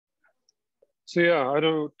So yeah, I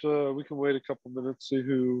don't. We can wait a couple minutes, see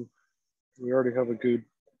who. We already have a good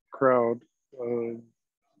crowd,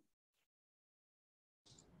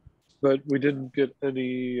 but we didn't get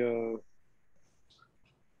any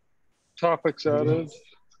topics added.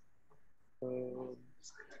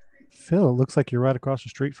 Phil, it looks like you're right across the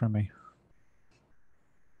street from me.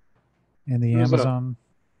 In the Who's that? Amazon,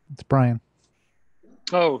 it's Brian.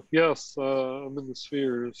 Oh yes, I'm in the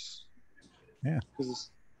spheres. Yeah.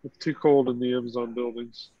 Because it's too cold in the Amazon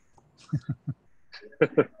buildings.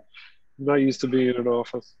 I'm not used to being in an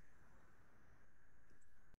office.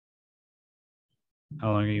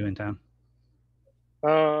 How long are you in town?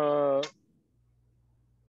 All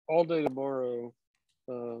day tomorrow.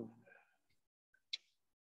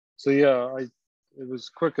 So yeah, it was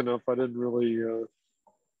quick enough. I didn't really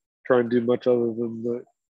try and do much other than the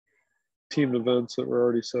team events that were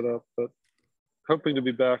already set up, but hoping to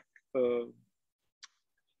be back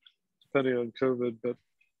depending on COVID. But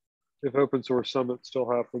if Open Source Summit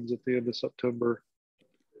still happens at the end of September,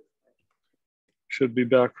 should be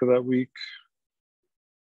back for that week.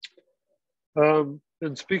 And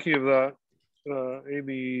speaking of that,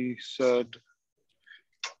 Amy said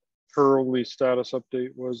her only status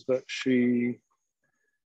update was that she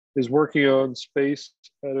is working on space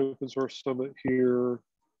at Open Source Summit here.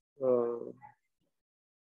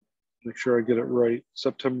 Make sure I get it right.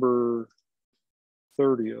 September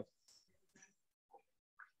 30th.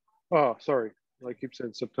 Oh, sorry. I keep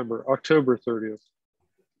saying September. October 30th.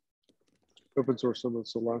 Open Source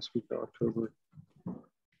Summit's the last week of October.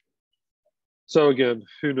 So again,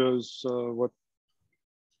 who knows what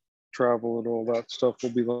travel and all that stuff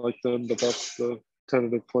will be like then, but that's the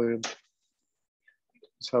tentative plan.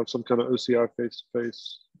 Just have some kind of OCI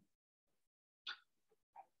face-to-face.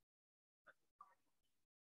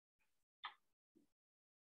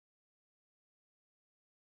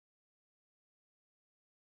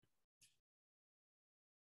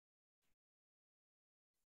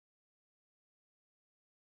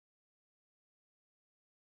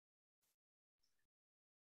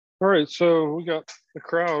 All right, so we got the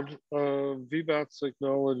crowd. VBAT's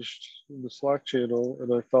acknowledged in the Slack channel,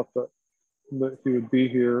 and I thought that he would be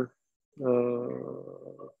here.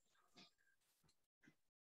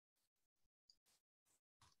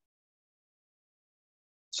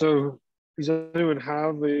 So does anyone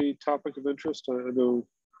have a topic of interest? I know,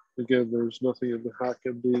 again, there's nothing in the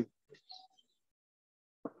HackMD.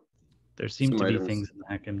 There seem to be things in the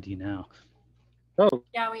HackMD now. Oh.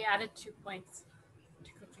 Yeah, we added 2 points.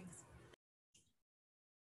 2 good things.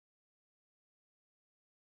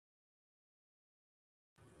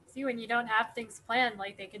 See, when you don't have things planned,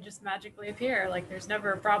 like they can just magically appear. Like there's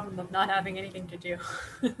never a problem of not having anything to do.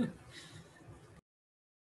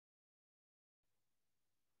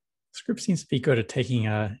 Script seems to be good at taking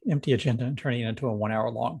an empty agenda and turning it into a 1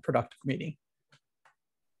 hour long productive meeting.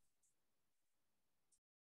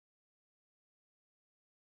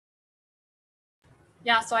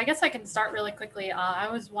 Yeah, so I guess I can start really quickly.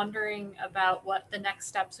 I was wondering about what the next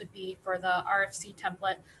steps would be for the RFC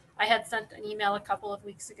template. I had sent an email a couple of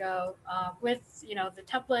weeks ago with, the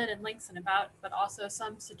template and links and about, but also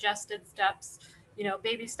some suggested steps,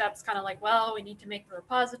 baby steps, kind of like, well, we need to make the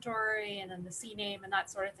repository and then the CNAME and that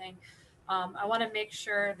sort of thing. I want to make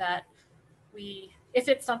sure that if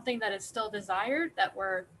it's something that is still desired, that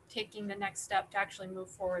we're taking the next step to actually move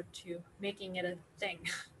forward to making it a thing.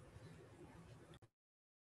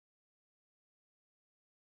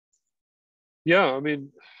 Yeah, I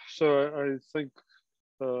mean, so I think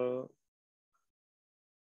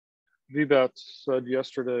VBAT said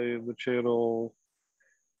yesterday in the channel,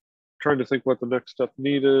 trying to think what the next step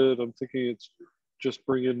needed. I'm thinking it's just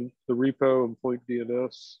bring in the repo and point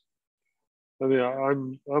DNS. I mean,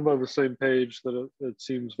 I'm on the same page that it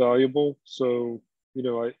seems valuable. So,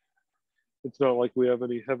 it's not like we have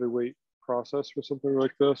any heavyweight process for something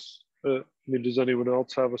like this. I mean, does anyone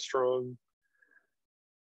else have a strong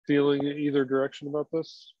feeling in either direction about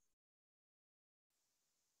this?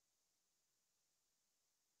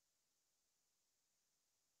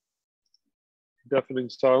 Deafening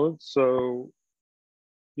silence. So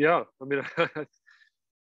yeah, I mean,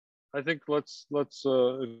 I think let's if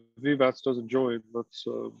VBATS doesn't join,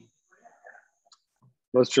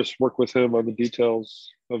 let's just work with him on the details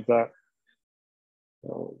of that.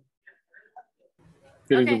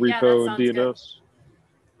 Getting the repo and DNS. Good.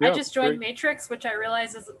 Yeah, I just joined Matrix, which I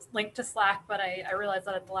realize is linked to Slack, but I realized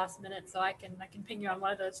that at the last minute, so I can ping you on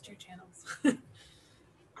one of those 2 channels.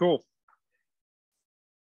 Cool.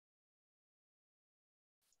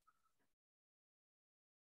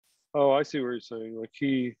 Oh, I see what you're saying. Like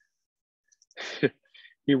he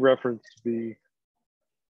referenced the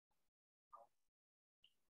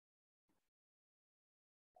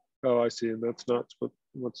Oh, I see. And that's not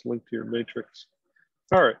what's linked to your matrix.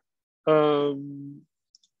 All right.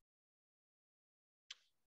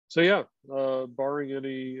 So yeah, barring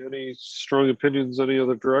any strong opinions any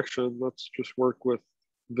other direction, let's just work with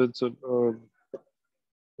Vincent on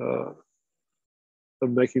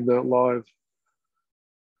making that live.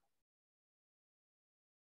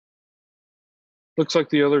 Looks like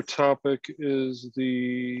the other topic is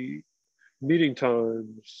the meeting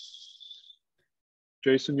times.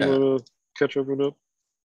 Jason, you want to catch everyone up?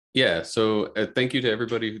 Yeah, so thank you to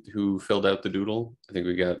everybody who filled out the doodle. I think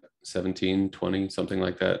we got 17, 20, something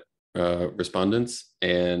like that, respondents.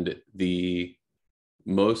 And the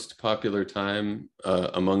most popular time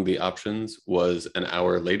among the options was an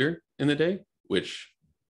hour later in the day, which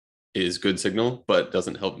is good signal, but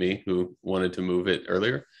doesn't help me who wanted to move it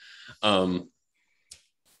earlier. There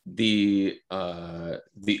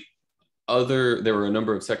were a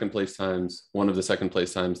number of second place times. One of the second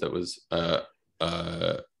place times that was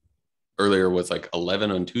earlier was like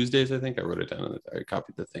 11 on Tuesdays, I think. I wrote it down. I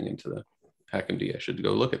copied the thing into the HackMD. I should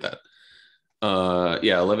go look at that.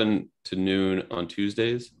 11 to noon on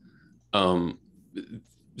Tuesdays.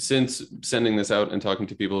 Since sending this out and talking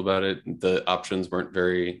to people about it, the options weren't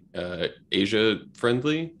very Asia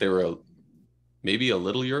friendly. They were maybe a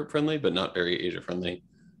little Europe friendly, but not very Asia friendly.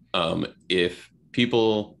 If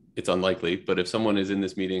people, it's unlikely, but if someone is in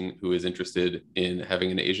this meeting who is interested in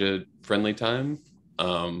having an Asia friendly time,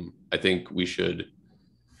 I think we should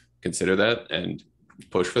consider that and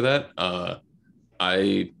push for that.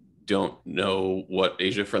 I don't know what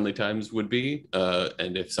Asia friendly times would be.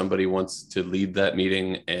 And if somebody wants to lead that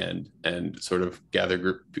meeting and sort of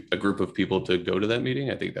gather a group of people to go to that meeting,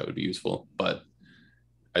 I think that would be useful. But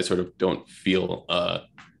I sort of don't feel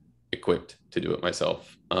equipped to do it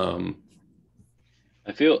myself.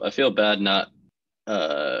 I feel bad not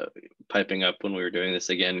piping up when we were doing this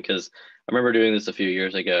again, because I remember doing this a few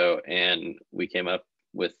years ago and we came up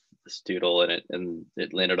with this doodle and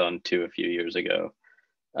it landed on 2 a few years ago.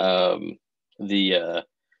 To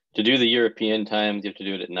do the European times, you have to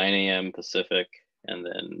do it at 9 a.m. Pacific, and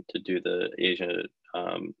then to do the Asia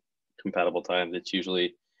compatible times, it's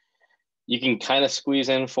usually, you can kind of squeeze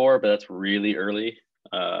in 4, but that's really early.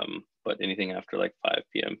 But anything after like 5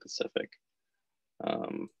 p.m. Pacific, I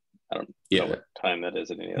don't know what time that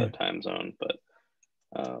is in any other time zone, but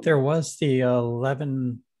there was the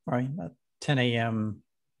 10 a.m.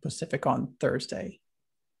 Pacific on Thursday,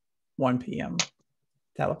 1 p.m.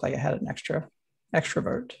 That looked like it had an extra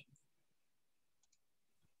vote.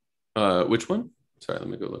 Which one? Sorry, let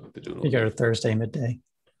me go look at the doodle. You go to Thursday midday.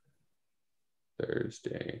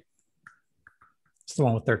 Thursday. It's the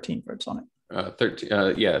one with 13 votes on it.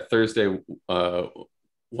 Thursday,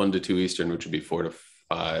 1 to 2 Eastern, which would be 4 to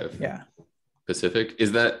 5 Pacific.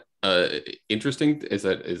 Is that interesting? Is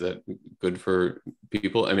that good for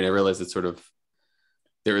people? I mean, I realize it's sort of,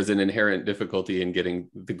 there is an inherent difficulty in getting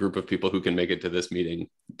the group of people who can make it to this meeting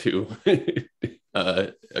to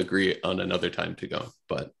agree on another time to go.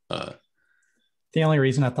 But the only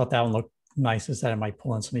reason I thought that one looked nice is that it might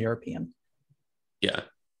pull in some European. Yeah.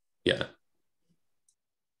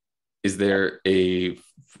 Is there a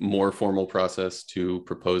more formal process to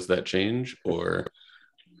propose that change, or?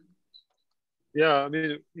 Yeah, I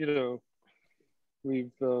mean,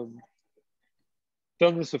 we've done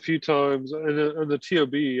this a few times, and the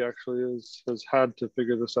TOB actually has had to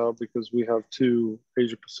figure this out because we have 2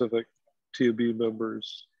 Asia Pacific TOB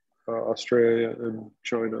members, Australia and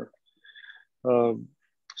China.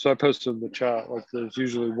 So I posted in the chat, like there's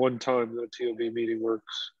usually one time that a TOB meeting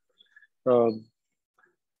works.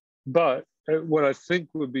 But what I think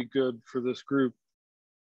would be good for this group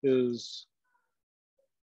is,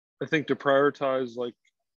 I think, to prioritize like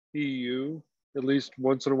EU, at least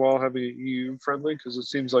once in a while having an EU friendly, because it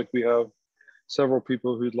seems like we have several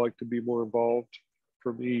people who'd like to be more involved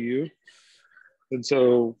from EU. And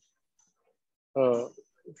so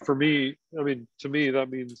for me, I mean, to me,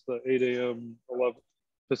 that means the 8 a.m. 11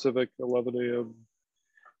 Pacific, 11 a.m.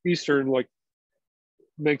 Eastern, like,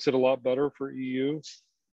 makes it a lot better for EU.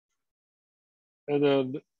 And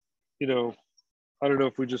then, I don't know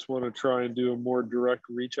if we just want to try and do a more direct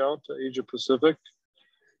reach out to Asia Pacific,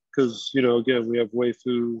 because, again, we have Wei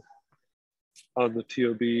Fu on the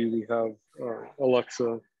TOB. We have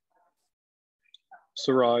Alexa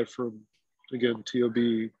Sarai from, again,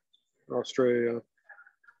 TOB Australia.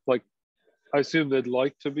 Like, I assume they'd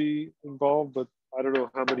like to be involved, but I don't know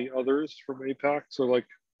how many others from APAC. So, like,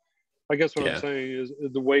 I guess what I'm saying is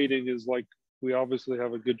the weighting is like, we obviously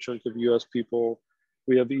have a good chunk of US people.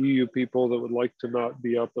 We have EU people that would like to not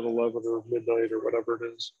be up at 11 or midnight or whatever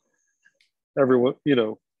it is. Everyone,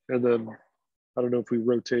 and then I don't know if we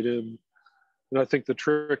rotate in. And I think the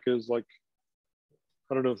trick is like,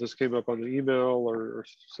 I don't know if this came up on the email or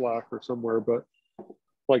Slack or somewhere, but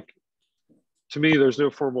like, to me, there's no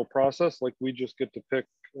formal process. Like we just get to pick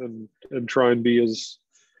and try and be as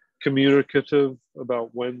communicative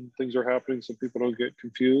about when things are happening so people don't get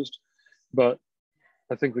confused. But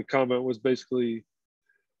I think the comment was basically,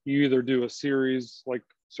 you either do a series, like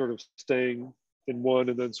sort of staying in one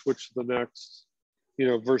and then switch to the next,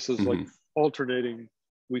 versus like alternating.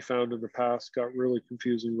 We found in the past got really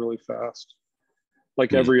confusing really fast.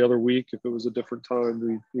 Like every other week, if it was a different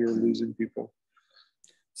time, we were losing people.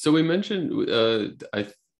 So we mentioned, I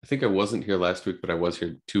think I wasn't here last week, but I was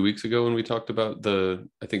here 2 weeks ago when we talked about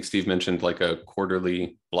I think Steve mentioned like a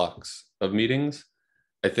quarterly blocks of meetings.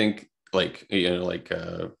 I think like,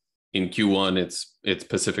 in Q1, it's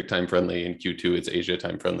Pacific time friendly. In Q2, it's Asia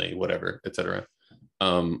time friendly, whatever, etc.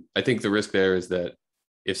 I think the risk there is that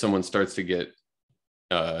if someone starts to get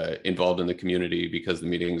involved in the community because the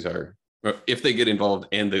meetings are, or if they get involved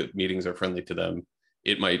and the meetings are friendly to them,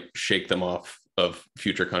 it might shake them off of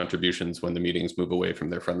future contributions when the meetings move away from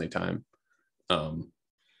their friendly time.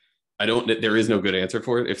 There is no good answer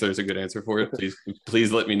for it. If there's a good answer for it,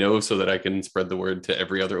 please let me know so that I can spread the word to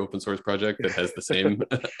every other open source project that has the same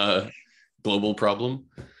global problem.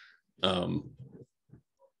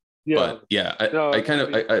 But yeah, I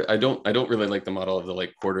don't really like the model of the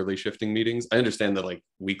like quarterly shifting meetings. I understand that like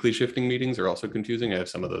weekly shifting meetings are also confusing. I have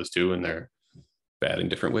some of those too, and they're bad in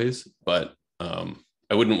different ways. But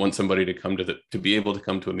I wouldn't want somebody to be able to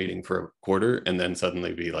come to a meeting for a quarter and then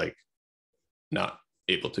suddenly be like not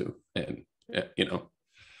able to, and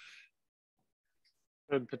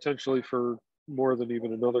and potentially for more than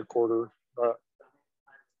even another quarter.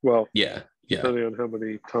 Depending on how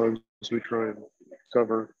many times we try and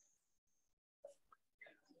cover.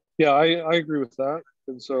 Yeah, I agree with that.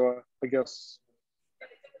 And so I guess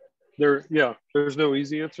there's no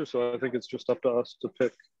easy answer. So I think it's just up to us to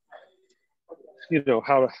pick,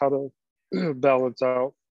 how to balance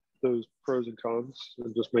out those pros and cons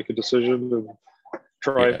and just make a decision and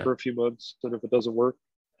try it for a few months. And if it doesn't work,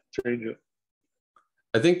 change it.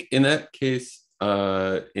 I think in that case,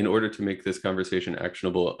 in order to make this conversation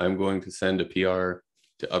actionable, I'm going to send a PR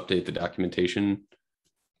to update the documentation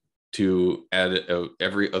to add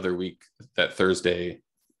every other week that Thursday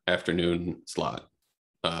afternoon slot,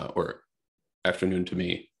 or afternoon to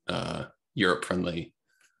me, Europe friendly.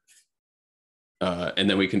 And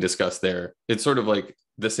then we can discuss there. It's sort of like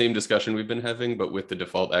the same discussion we've been having, but with the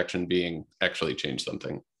default action being actually change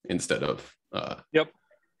something instead of I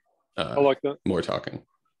like that. more talking.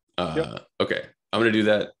 Okay, I'm going to do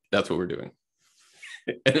that. That's what we're doing.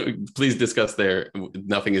 Please discuss there.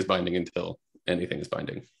 Nothing is binding until anything is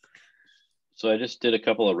binding. So I just did a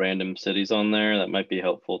couple of random cities on there. That might be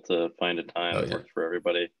helpful to find a time that works for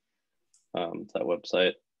everybody. That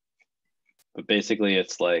website. But basically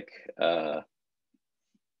it's like,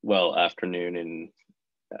 afternoon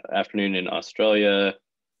in Australia,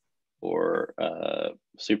 or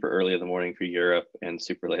super early in the morning for Europe, and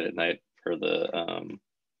super late at night for the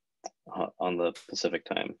on the Pacific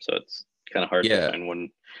time. So it's kind of hard to find one.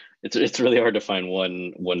 It's really hard to find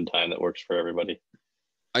one time that works for everybody.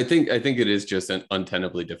 I think it is just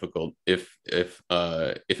untenably difficult. If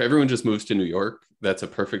everyone just moves to New York, that's a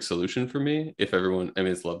perfect solution for me. If everyone, I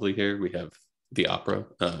mean, it's lovely here. We have the opera.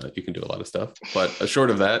 You can do a lot of stuff. But short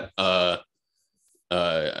of that,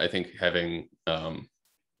 I think having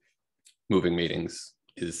moving meetings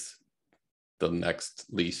is the next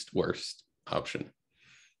least worst option.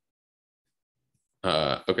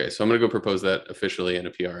 Okay, so I'm going to go propose that officially in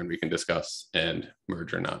a PR, and we can discuss and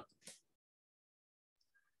merge or not.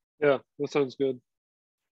 Yeah, that sounds good.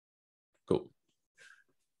 Cool.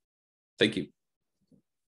 Thank you.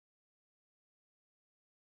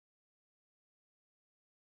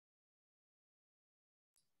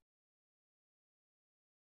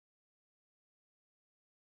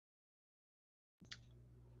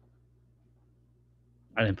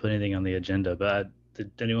 I didn't put anything on the agenda, but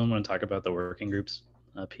did anyone want to talk about the working groups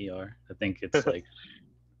PR? I think it's like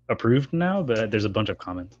approved now, but there's a bunch of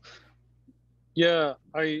comments. I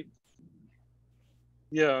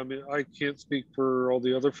mean, I can't speak for all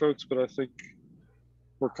the other folks, but I think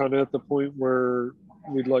we're kind of at the point where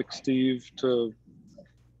we'd like Steve to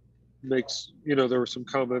make, there were some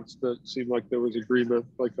comments that seemed like there was agreement,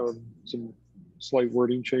 like on some slight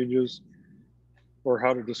wording changes or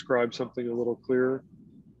how to describe something a little clearer.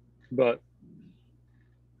 But,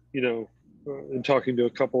 in talking to a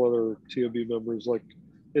couple other TOB members, like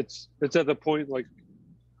it's at the point, like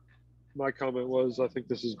my comment was, I think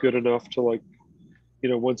this is good enough to, like,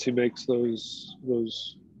 once he makes those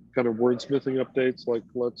kind of wordsmithing updates, like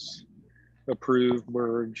let's approve,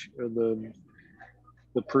 merge, and then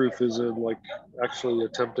the proof is in like actually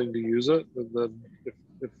attempting to use it. And then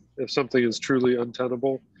if something is truly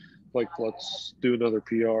untenable, like let's do another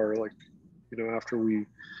PR, like, after we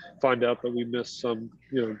find out that we missed some,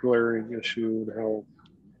 glaring issue and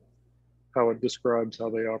how it describes how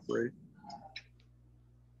they operate.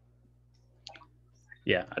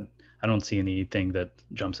 Yeah, I don't see anything that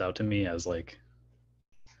jumps out to me as like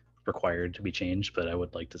required to be changed, but I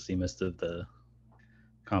would like to see most of the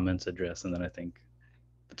comments addressed, and then I think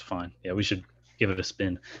it's fine. Yeah, we should give it a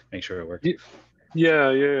spin, make sure it works.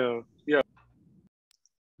 Yeah.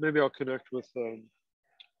 Maybe I'll connect with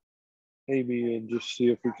Amy and just see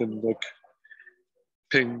if we can like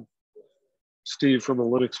ping Steve from a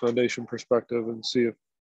Linux Foundation perspective and see if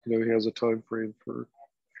he has a time frame for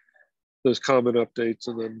those comment updates,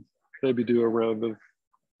 and then maybe do a round of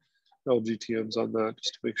LGTMs on that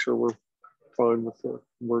just to make sure we're fine with the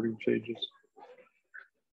wording changes.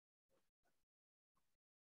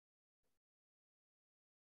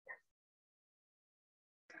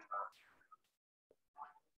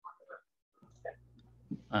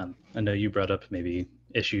 I know you brought up maybe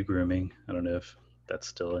issue grooming. I don't know if that's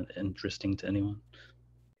still interesting to anyone.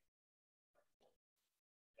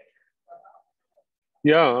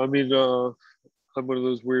 Yeah, I mean, I'm one of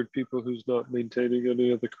those weird people who's not maintaining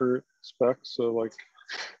any of the current specs. So like,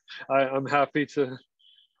 I'm happy to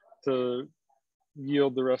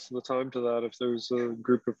yield the rest of the time to that if there's a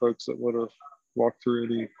group of folks that want to walk through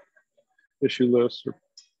any issue lists.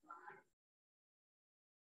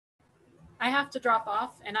 I have to drop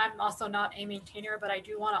off, and I'm also not a maintainer, but I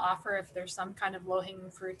do want to offer if there's some kind of low-hanging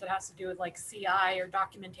fruit that has to do with like CI or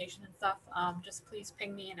documentation and stuff, just please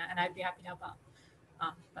ping me, and I'd be happy to help out.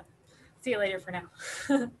 But see you later for now.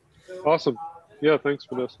 Awesome. Yeah, thanks,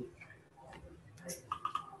 Vanessa.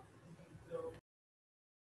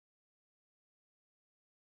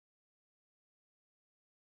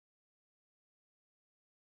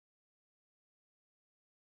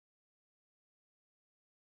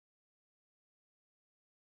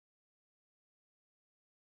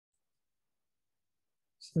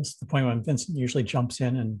 So this is the point when Vincent usually jumps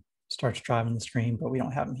in and starts driving the stream, but we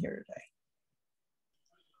don't have him here today.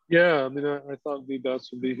 Yeah, I mean, I thought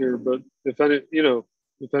VBATS would be here, but if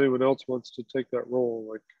anyone else wants to take that role,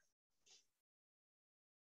 like,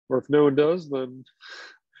 or if no one does, then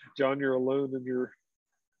John, you're alone in your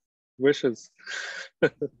wishes.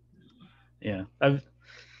 Yeah, I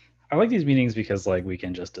like these meetings because like we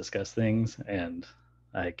can just discuss things, and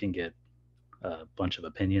I can get a bunch of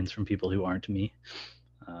opinions from people who aren't me.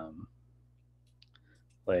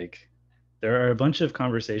 Like there are a bunch of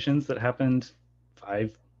conversations that happened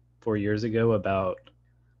 4 years ago about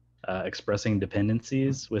expressing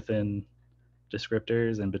dependencies within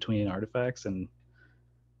descriptors and between artifacts, and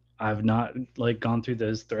I've not like gone through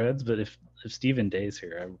those threads, but if Stephen Day's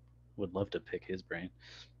here, I would love to pick his brain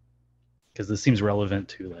because this seems relevant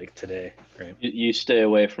to like today, right? You stay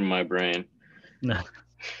away from my brain. No.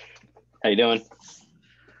 How you doing?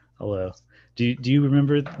 Hello. Do you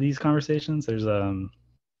remember these conversations? There's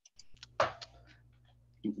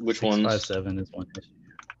Which ones? 657 is one issue.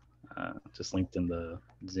 Just linked in the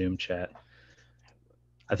Zoom chat.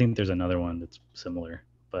 I think there's another one that's similar,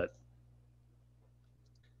 but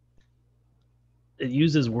it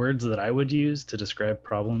uses words that I would use to describe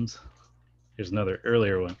problems. Here's another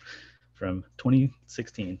earlier one from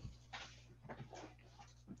 2016.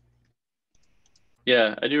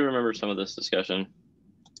 Yeah, I do remember some of this discussion.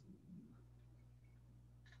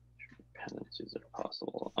 Dependencies are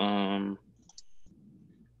possible.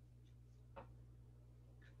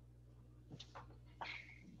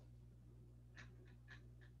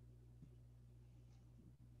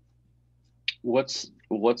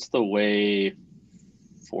 What's the way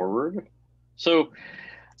forward? So,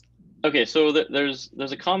 okay, so there's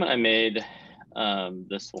a comment I made,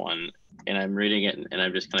 this one, and I'm reading it and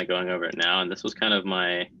I'm just kind of going over it now. And this was kind of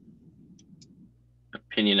my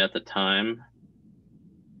opinion at the time.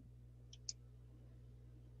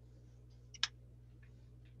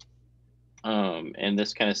 And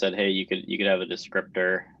this kind of said, hey, you could have a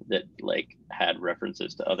descriptor that like had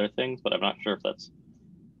references to other things, but I'm not sure if that's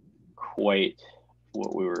quite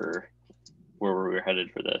where we were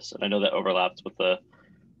headed for this. And I know that overlaps with the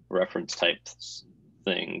reference types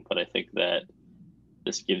thing, but I think that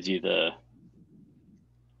this gives you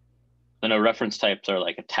I know reference types are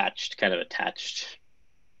like attached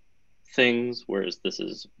things, whereas this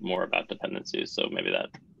is more about dependencies. So maybe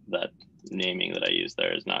that naming that I used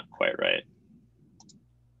there is not quite right.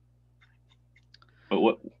 But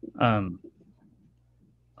what?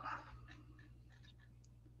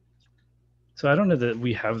 So I don't know that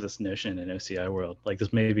we have this notion in OCI world. Like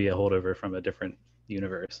this may be a holdover from a different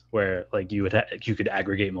universe where like you could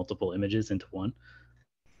aggregate multiple images into one.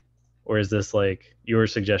 Or is this like your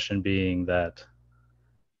suggestion being that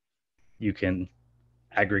you can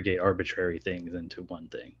aggregate arbitrary things into one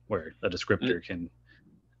thing where a descriptor can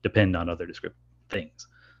depend on other things?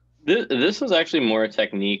 This was actually more a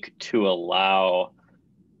technique to allow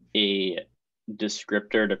a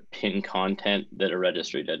descriptor to pin content that a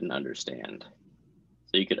registry didn't understand.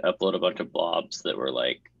 So you could upload a bunch of blobs that were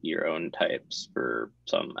like your own types for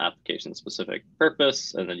some application specific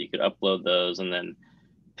purpose, and then you could upload those and then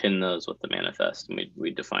pin those with the manifest, and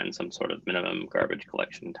we define some sort of minimum garbage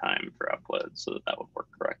collection time for uploads so that would work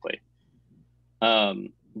correctly.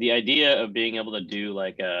 The idea of being able to do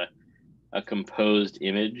like a composed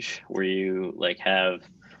image where you like have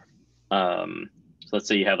so let's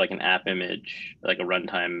say you have like an app image, like a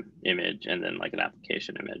runtime image, and then like an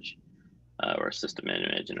application image, or a system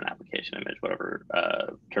image and an application image, whatever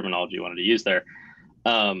terminology you wanted to use there.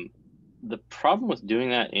 The problem with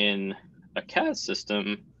doing that in a CAS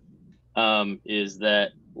system is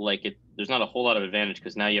that like there's not a whole lot of advantage,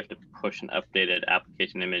 because now you have to push an updated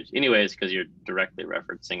application image anyways, because you're directly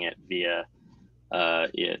referencing it via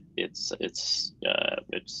it's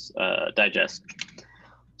digest.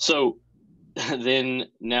 So then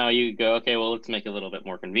now you go, okay, well, let's make it a little bit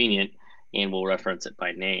more convenient and we'll reference it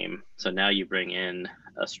by name. So now you bring in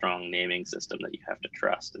a strong naming system that you have to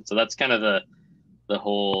trust. And so that's kind of the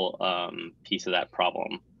whole piece of that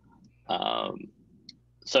problem.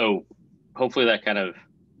 So hopefully that kind of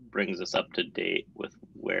brings us up to date with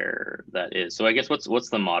where that is. So I guess what's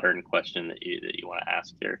the modern question that you want to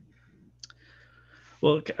ask here?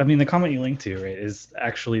 Well, I mean, the comment you linked to, right, is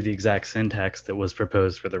actually the exact syntax that was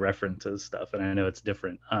proposed for the references stuff. And I know it's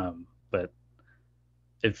different, but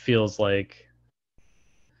it feels like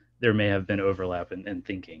there may have been overlap in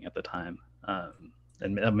thinking at the time,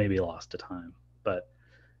 and that may be lost to time. But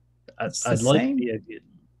I'd like the idea.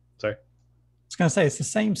 Sorry. I was going to say it's the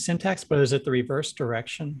same syntax, but is it the reverse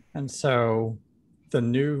direction? And so the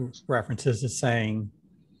new references is saying,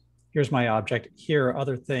 here's my object. Here are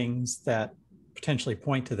other things that potentially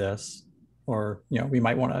point to this, or we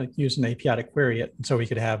might want to use an API to query it, and so we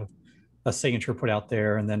could have a signature put out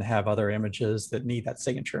there and then have other images that need that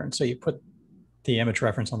signature, and so you put the image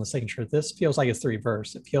reference on the signature. This feels like it's the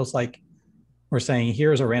reverse. It feels like we're saying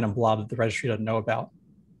here's a random blob that the registry doesn't know about.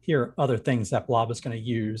 Here are other things that blob is going to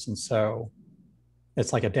use, and so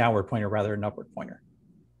it's like a downward pointer rather than an upward pointer.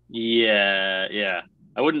 Yeah.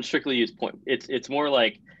 I wouldn't strictly use point. It's more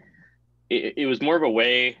like it was more of a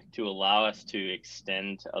way to allow us to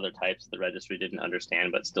extend to other types the registry didn't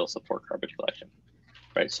understand, but still support garbage collection,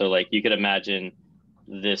 right? So like you could imagine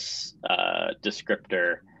this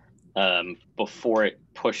descriptor before it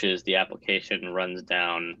pushes the application, runs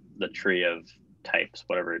down the tree of types,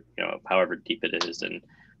 whatever, however deep it is, and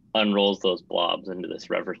unrolls those blobs into this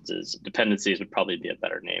references. Dependencies would probably be a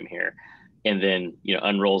better name here. And then,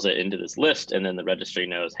 unrolls it into this list, and then the registry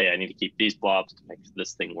knows, hey, I need to keep these blobs to make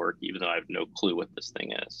this thing work, even though I have no clue what this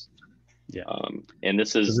thing is. Yeah. And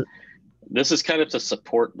this is kind of to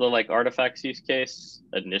support the like artifacts use case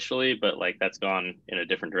initially, but like that's gone in a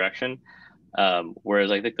different direction.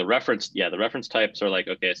 Whereas I think the reference types are like,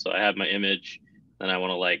 okay, so I have my image, and I want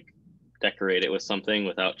to like decorate it with something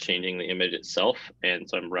without changing the image itself, and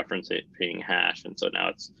so I'm referencing it being hash, and so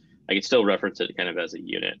now I can still reference it kind of as a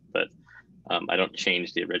unit, but I don't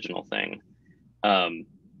change the original thing.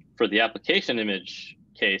 For the application image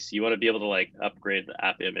case, you want to be able to like upgrade the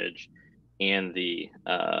app image and the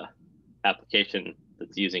application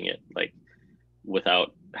that's using it, like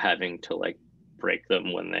without having to like break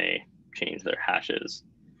them when they change their hashes.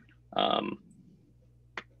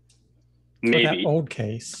 Maybe. For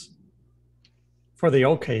the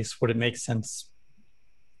old case, would it make sense?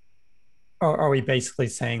 Or are we basically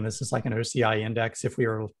saying this is like an OCI index if we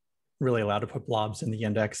were really allowed to put blobs in the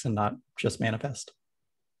index and not just manifest?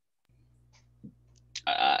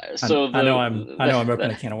 I know I'm opening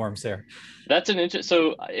a can of worms there. That's an interesting.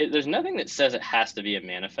 So there's nothing that says it has to be a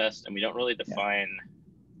manifest, and we don't really define.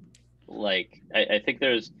 Yeah. Like I think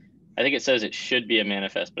it says it should be a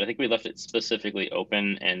manifest, but I think we left it specifically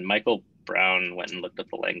open. And Michael Brown went and looked at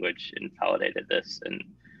the language and validated this, and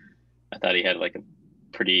I thought he had like a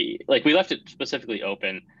pretty we left it specifically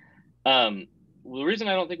open. The reason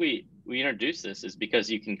I don't think we introduced this is because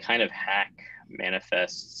you can kind of hack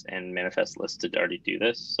manifests and manifest lists to already do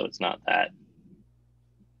this, so it's not that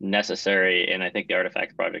necessary. And I think the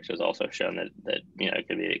artifacts project has also shown that it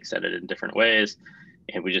can be extended in different ways,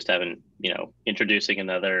 and we just haven't introducing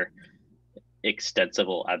another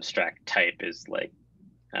extensible abstract type is like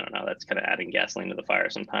I don't know, that's kind of adding gasoline to the fire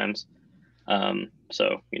sometimes.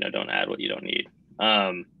 So, you know, don't add what you don't need.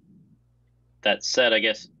 That said, I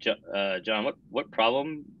guess, John, what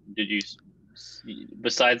problem did you,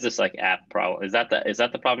 besides this like app problem, is that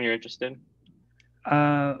the problem you're interested in?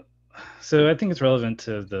 So I think it's relevant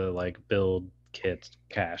to the like build kit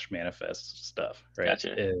cache manifest stuff, right?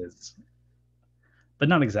 Gotcha. But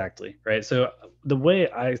not exactly, right? So the way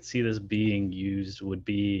I see this being used would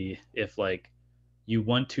be if like you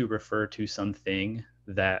want to refer to something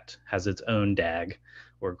that has its own DAG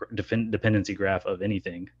or dependency graph of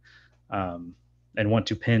anything, and want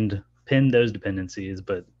to pin those dependencies,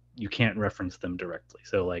 but you can't reference them directly.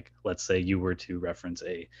 So like, let's say you were to reference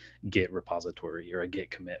a Git repository or a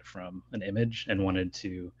Git commit from an image and wanted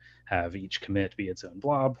to have each commit be its own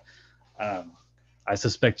blob. I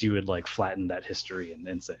suspect you would like flatten that history and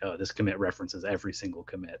then say, oh, this commit references every single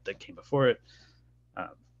commit that came before it.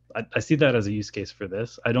 I see that as a use case for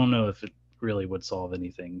this. I don't know if it really would solve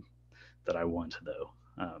anything that I want though,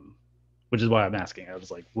 which is why I'm asking. I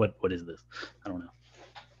was like, what is this? I don't know.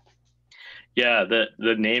 Yeah,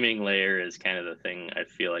 the naming layer is kind of the thing I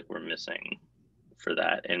feel like we're missing for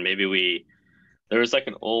that. And maybe there was like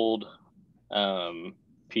an old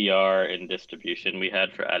PR and distribution we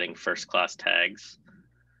had for adding first class tags,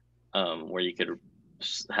 where you could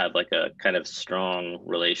have like a kind of strong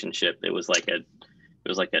relationship. It was like a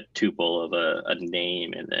tuple of a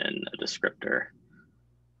name and then a descriptor,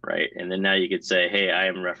 right? And then now you could say, hey, I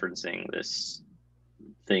am referencing this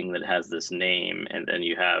thing that has this name, and then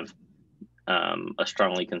you have a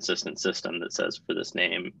strongly consistent system that says for this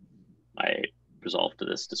name, I resolve to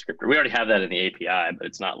this descriptor. We already have that in the API, but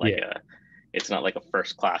it's not like a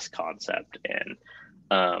first class concept, and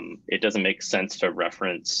it doesn't make sense to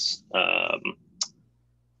reference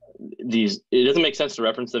these. It doesn't make sense to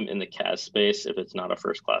reference them in the CAS space if it's not a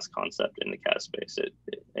first class concept in the CAS space.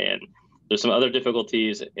 And there's some other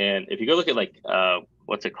difficulties. And if you go look at like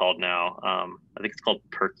what's it called now? I think it's called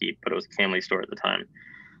Perky, but it was Camly Store at the time.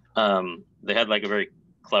 They had like a very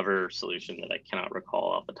clever solution that I cannot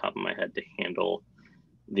recall off the top of my head to handle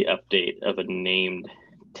the update of a named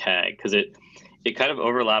tag, because it kind of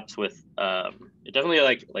overlaps with it definitely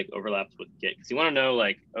like overlaps with Git, because you want to know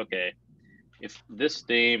like, okay, if this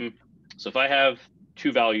name, so if I have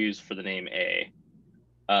two values for the name A,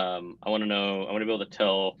 I want to be able to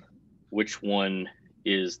tell which one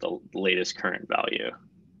is the latest current value.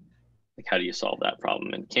 Like, how do you solve that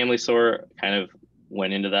problem? And Camly Store kind of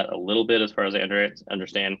went into that a little bit as far as I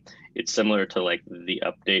understand. It's similar to like the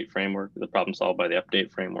update framework, the problem solved by the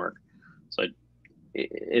update framework. So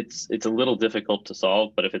it's a little difficult to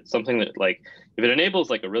solve, but if it's something that like, if it enables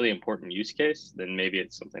like a really important use case, then maybe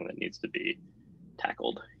it's something that needs to be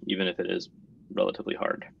tackled, even if it is relatively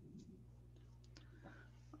hard.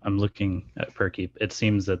 I'm looking at Perky. It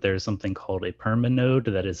seems that there's something called a perma node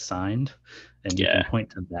that is signed, and you can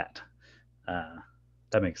point to that.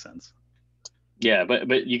 That makes sense. Yeah,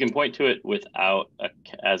 but you can point to it without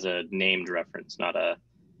as a named reference, not a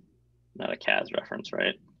CAS reference,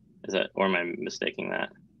 right? Is that, or am I mistaking that?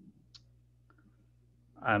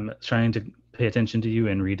 I'm trying to pay attention to you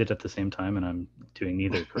and read it at the same time, and I'm doing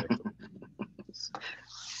neither correctly.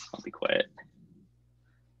 I'll be quiet.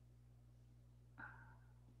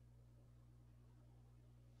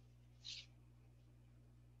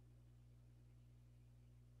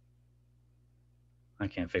 I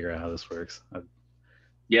can't figure out how this works.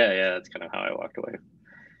 Yeah, that's kind of how I walked away.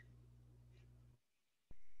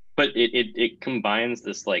 But it combines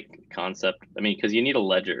this like concept. I mean, because you need a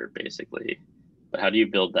ledger basically, but how do you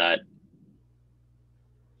build that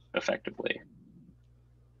effectively?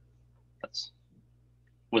 That's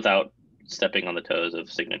without stepping on the toes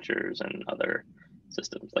of signatures and other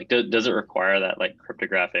systems. Like, does it require that like a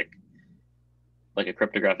cryptographic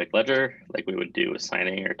ledger, like we would do with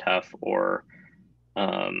signing or TUF, or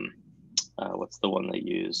what's the one they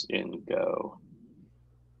use in Go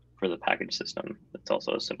for the package system? That's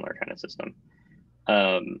also a similar kind of system.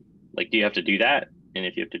 Like, do you have to do that? And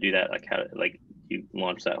if you have to do that, like how, like you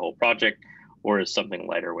launch that whole project, or is something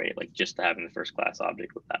lighter weight, like just having the first class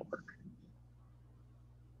object, with that work?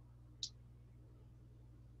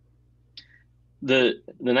 The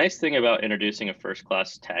nice thing about introducing a first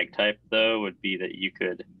class tag type though would be that you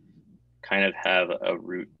could kind of have a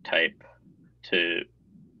root type to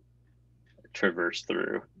traverse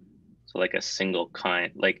through. So like a single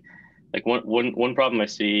kind, like one problem I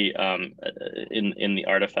see in the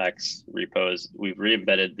artifacts repos, we've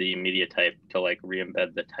re-embedded the media type to like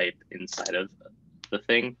re-embed the type inside of the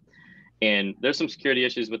thing. And there's some security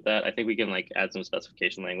issues with that. I think we can like add some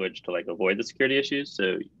specification language to like avoid the security issues.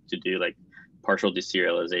 So to do like partial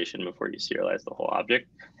deserialization before you serialize the whole object.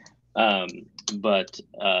 But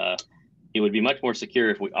it would be much more secure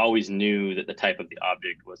if we always knew that the type of the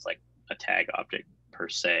object was like a tag object per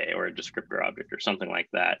se, or a descriptor object or something like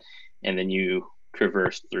that. And then you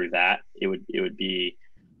traversed through that, you'd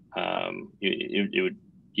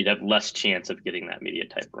have less chance of getting that media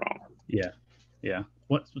type wrong. Yeah.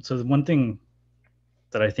 So the one thing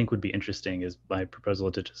that I think would be interesting is my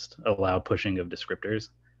proposal to just allow pushing of descriptors,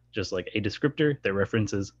 just like a descriptor that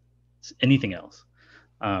references anything else.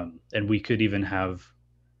 And we could even have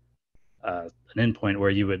an endpoint where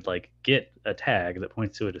you would like get a tag that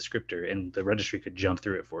points to a descriptor, and the registry could jump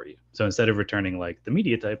through it for you. So instead of returning like the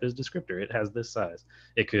media type is descriptor, it has this size,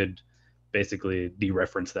 it could basically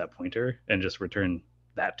dereference that pointer and just return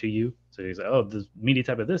that to you. So you say, oh, the media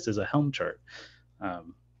type of this is a Helm chart.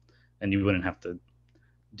 And you wouldn't have to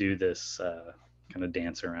do this kind of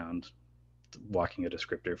dance around walking a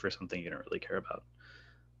descriptor for something you don't really care about.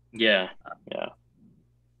 Yeah.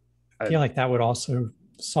 I feel like that would also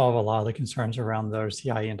solve a lot of the concerns around the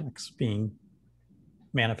OCI index being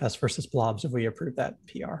manifest versus blobs if we approve that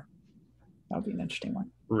PR. That would be an interesting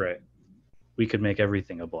one. Right. We could make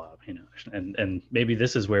everything a blob, and maybe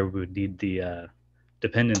this is where we would need the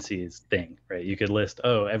dependencies thing, right? You could list,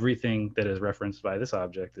 oh, everything that is referenced by this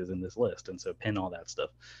object is in this list, and so pin all that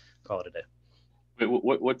stuff, call it a day.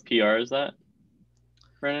 Wait, what PR is that,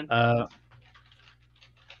 Brennan?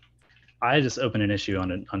 I just opened an issue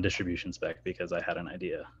on distribution spec because I had an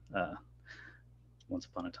idea once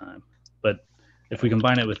upon a time. But if we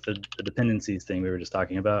combine it with the dependencies thing we were just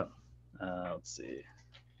talking about, let's see.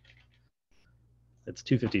 It's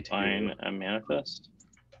 252. Define a manifest.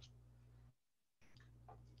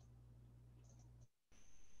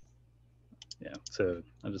 Yeah, so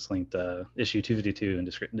I just linked issue 252 in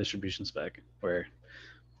distribution spec, where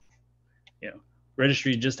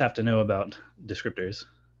registry just have to know about descriptors.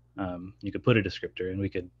 You could put a descriptor, and we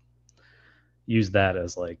could use that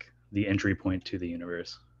as like the entry point to the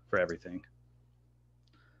universe for everything.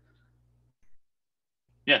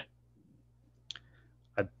 Yeah,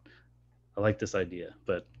 I like this idea,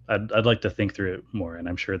 but I'd like to think through it more, and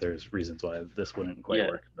I'm sure there's reasons why this wouldn't quite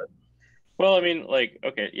work. But well, I mean, like,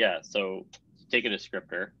 okay, yeah. So take a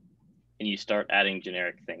descriptor, and you start adding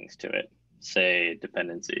generic things to it, say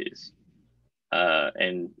dependencies,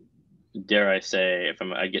 and dare I say, if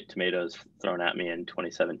I get tomatoes thrown at me in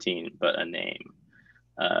 2017, but a name,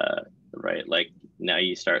 right? Like now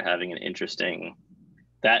you start having an interesting,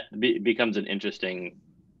 becomes an interesting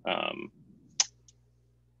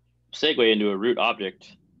segue into a root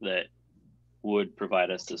object that would provide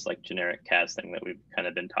us this like generic CAS thing that we've kind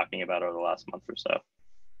of been talking about over the last month or so.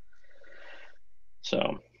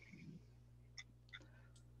 So,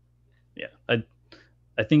 yeah, I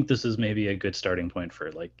think this is maybe a good starting point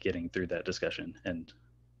for like getting through that discussion, and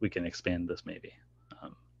we can expand this maybe,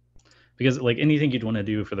 because like anything you'd want to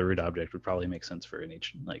do for the root object would probably make sense for any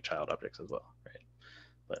like child objects as well, right?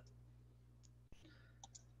 But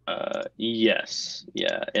yes,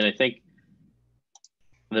 yeah, and I think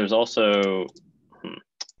there's also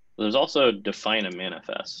define a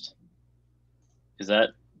manifest. Is that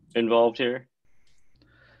involved here?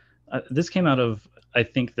 This came out of, I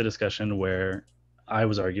think, the discussion where I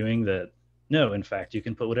was arguing that no, in fact, you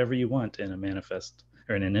can put whatever you want in a manifest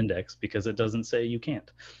or in an index because it doesn't say you can't.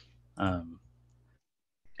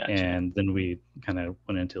 Gotcha. And then we kind of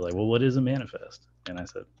went into like, well, what is a manifest? And I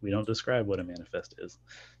said, we don't describe what a manifest is.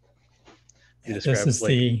 This is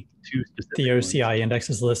like the OCI index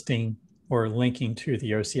is listing or linking to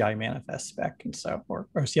the OCI manifest spec, and so, or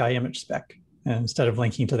OCI image spec. And instead of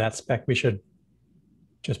linking to that spec, we should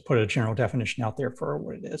just put a general definition out there for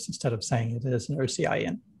what it is instead of saying it is an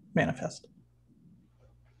OCI manifest.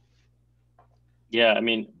 Yeah, I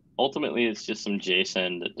mean, ultimately it's just some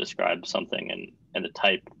JSON that describes something, and the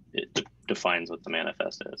type it defines what the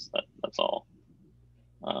manifest is. That's all.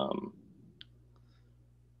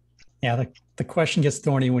 Yeah, the question gets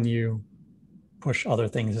thorny when you push other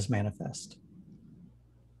things as manifest.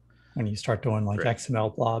 When you start doing like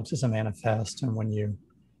XML blobs as a manifest, and when you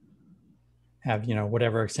have,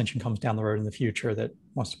 whatever extension comes down the road in the future that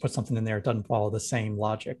wants to put something in there, it doesn't follow the same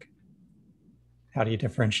logic. How do you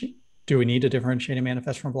differentiate? Do we need to differentiate a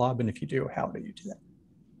manifest from a blob? And if you do, how do you do that?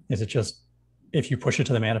 Is it just, if you push it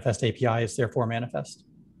to the manifest API, it's therefore manifest?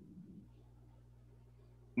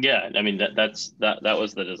 Yeah, I mean, that was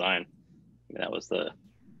the design. I mean, that was the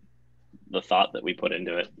thought that we put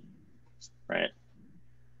into it, right?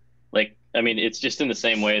 Like, I mean, it's just in the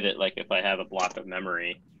same way that, like, if I have a block of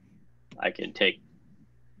memory, I can take,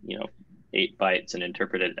 8 bytes and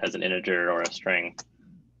interpret it as an integer or a string,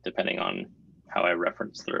 depending on how I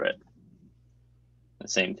reference through it. The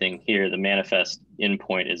same thing here. The manifest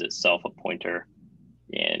endpoint is itself a pointer,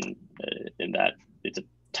 and in that it's a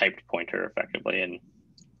typed pointer effectively, and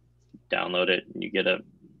download it and you get a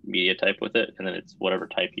media type with it, and then it's whatever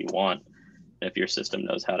type you want. And if your system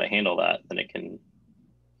knows how to handle that, then it can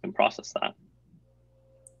process that.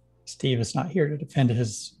 Steve is not here to defend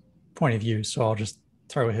his point of view, so I'll just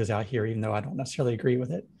throw his out here, even though I don't necessarily agree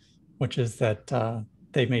with it, which is that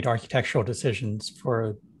they've made architectural decisions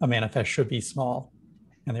for a manifest should be small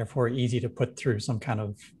and therefore easy to put through some kind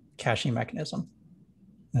of caching mechanism.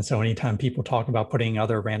 And so anytime people talk about putting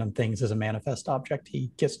other random things as a manifest object,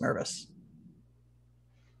 he gets nervous.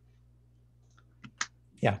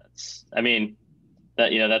 Yeah. I mean,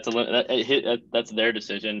 that's their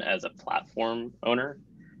decision as a platform owner.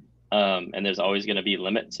 And there's always going to be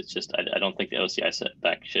limits. It's just, I don't think the OCI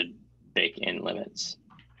spec should bake in limits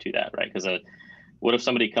to that, right? Because what if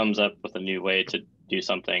somebody comes up with a new way to do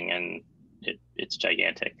something and it's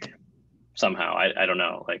gigantic somehow? I don't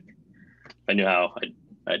know. Like, if I knew how,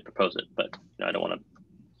 I'd propose it, but we don't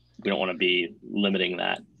want to be limiting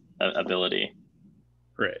that ability.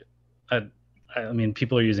 Right. I mean,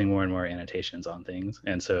 people are using more and more annotations on things,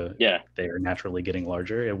 and so yeah, they are naturally getting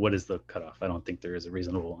larger. What is the cutoff? I don't think there is a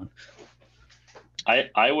reasonable one.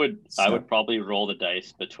 I would probably roll the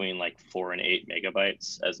dice between like 4 and 8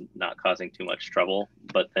 megabytes as not causing too much trouble.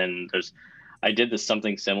 But then I did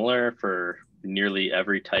something similar for nearly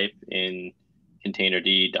every type in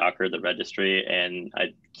Containerd, Docker, the registry, and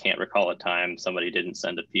I can't recall a time somebody didn't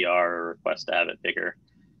send a PR or request to have it bigger.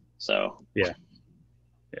 So yeah.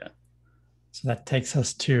 So that takes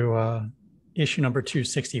us to issue number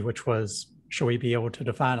 260, which was, should we be able to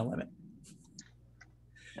define a limit?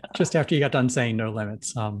 Just after you got done saying no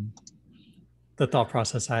limits, the thought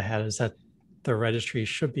process I had is that the registry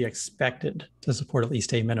should be expected to support at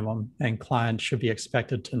least a minimum, and clients should be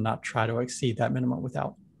expected to not try to exceed that minimum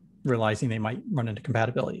without realizing they might run into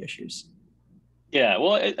compatibility issues. Yeah,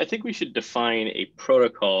 well, I think we should define a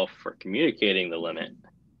protocol for communicating the limit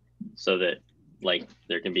so that like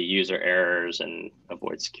there can be user errors and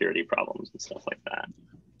avoid security problems and stuff like that.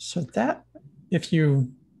 So that, if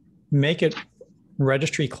you make it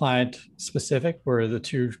registry client specific where the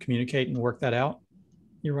two communicate and work that out,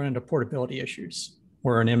 you run into portability issues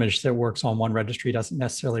where an image that works on one registry doesn't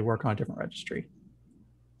necessarily work on a different registry.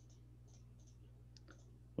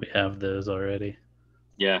 We have those already.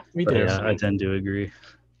 Yeah, we do. Yeah, I tend to agree.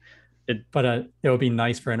 But it would be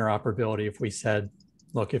nice for interoperability if we said,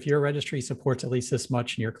 look, if your registry supports at least this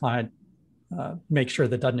much and your client makes sure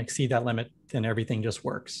that doesn't exceed that limit, then everything just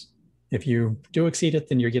works. If you do exceed it,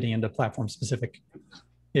 then you're getting into platform specific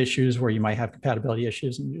issues where you might have compatibility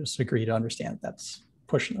issues, and you just agree to understand that's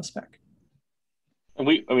pushing the spec. And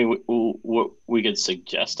we could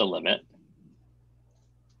suggest a limit.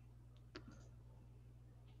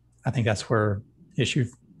 I think that's where issue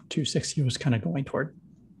 260 was kind of going toward.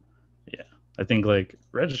 Yeah, I think like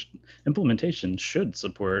implementation should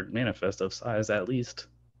support manifest of size at least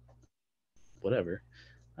whatever.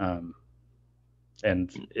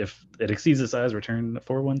 And if it exceeds the size, return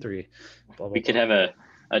 413. Blah, blah, we could have a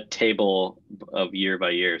table of year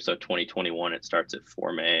by year. So 2021, it starts at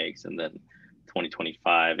 4 megs, and then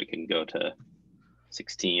 2025, it can go to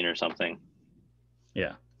 16 or something.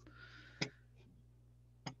 Yeah.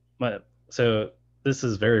 But so this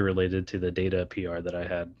is very related to the data PR that I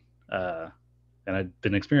had, and I've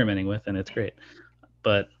been experimenting with, and it's great.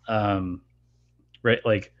 But right,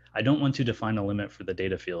 like I don't want to define a limit for the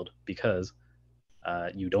data field because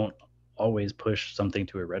you don't always push something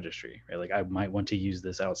to a registry, right? Like I might want to use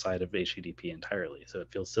this outside of HTTP entirely, so it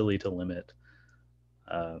feels silly to limit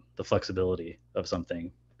the flexibility of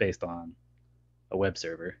something based on a web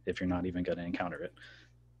server if you're not even going to encounter it.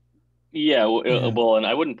 Yeah, well, and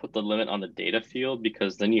I wouldn't put the limit on the data field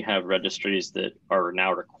because then you have registries that are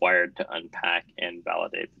now required to unpack and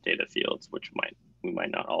validate the data fields, which we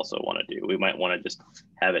might not also want to do. We might want to just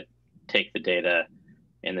have it take the data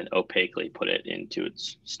and then opaquely put it into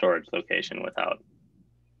its storage location without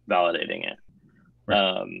validating it.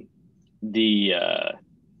 Right.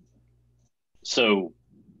 So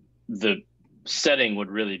the setting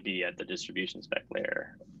would really be at the distribution spec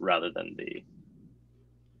layer rather than the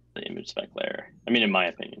image spec layer. I mean, in my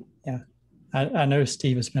opinion. Yeah, I know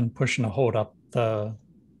Steve has been pushing to hold up the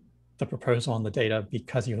proposal on the data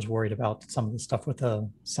because he was worried about some of the stuff with the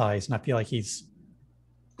size, and I feel like he's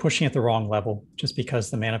pushing at the wrong level just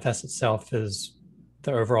because the manifest itself is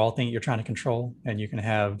the overall thing you're trying to control, and you can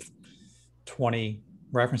have 20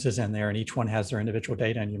 references in there and each one has their individual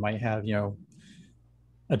data, and you might have,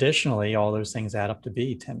 additionally, all those things add up to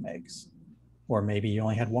be 10 megs, or maybe you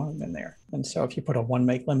only had one of them in there. And so if you put a 1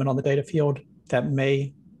 meg limit on the data field, that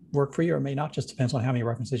may work for you or may not, just depends on how many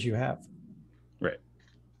references you have. Right.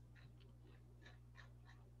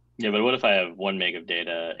 Yeah, but what if I have 1 meg of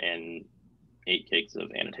data and 8 gigs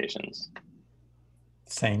of annotations?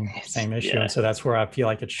 Same issue. Yeah. And so that's where I feel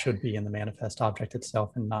like it should be in the manifest object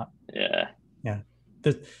itself and not. Yeah.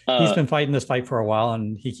 He's been fighting this fight for a while,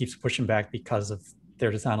 and he keeps pushing back because of their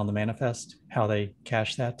design on the manifest, how they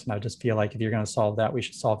cache that. And I just feel like if you're going to solve that, we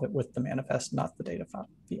should solve it with the manifest, not the data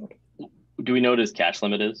field. Do we know what his cache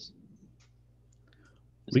limit is?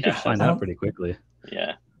 We could find out pretty quickly.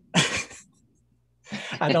 Yeah.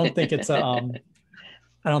 I don't think it's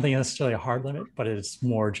necessarily a hard limit, but it's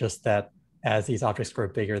more just that as these objects grow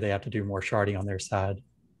bigger, they have to do more sharding on their side,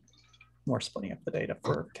 more splitting up the data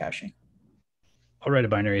for caching. I'll write a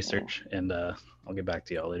binary search and I'll get back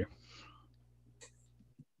to y'all later.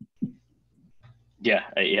 Yeah.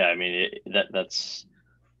 I mean, that's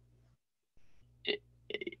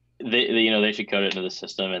they should code it into the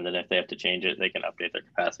system, and then if they have to change it, they can update their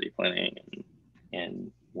capacity planning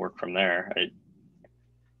and work from there.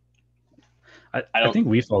 I think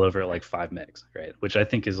we fall over at like 5 megs, right? Which I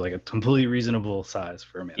think is like a completely reasonable size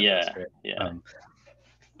for a manifest. Yeah, right? yeah.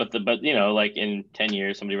 But like in 10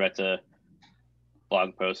 years, somebody writes a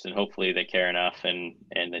blog post and hopefully they care enough and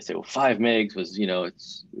they say, well, 5 megs was, it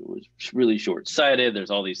was really short-sighted.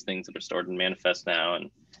 There's all these things that are stored in manifest now, and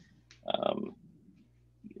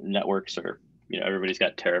networks are, everybody's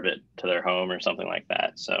got terabit to their home or something like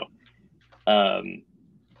that. So so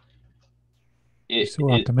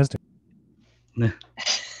optimistic.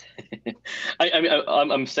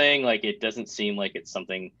 I'm saying, like, it doesn't seem like it's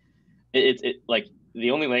something. It like the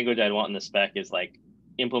only language I'd want in the spec is like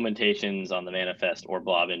implementations on the manifest or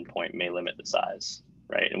blob endpoint may limit the size,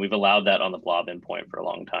 right? And we've allowed that on the blob endpoint for a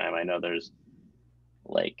long time. I know there's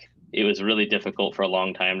like it was really difficult for a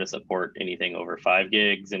long time to support anything over 5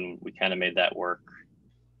 gigs, and we kind of made that work.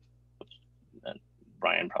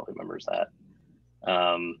 Brian probably remembers that.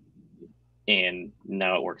 And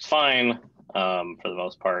now it works fine. For the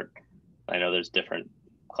most part. I know there's different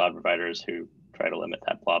cloud providers who try to limit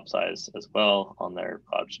that blob size as well on their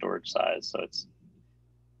cloud storage size. So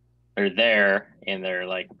they're there and they're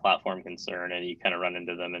like a platform concern, and you kind of run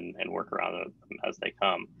into them and work around them as they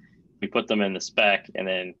come. We put them in the spec, and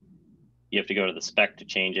then you have to go to the spec to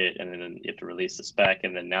change it, and then you have to release the spec,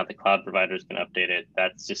 and then now the cloud providers can update it.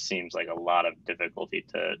 That just seems like a lot of difficulty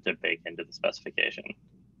to bake into the specification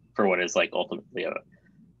for what is like ultimately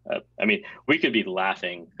I mean, we could be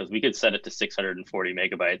laughing because we could set it to 640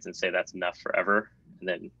 megabytes and say that's enough forever. And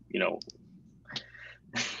then,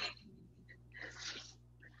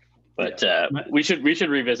 but we should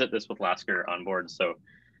revisit this with Lasker on board. So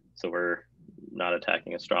we're not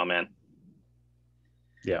attacking a straw man.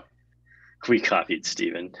 Yeah. We copied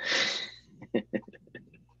Steven.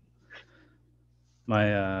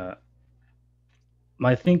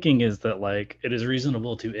 My thinking is that like it is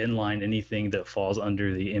reasonable to inline anything that falls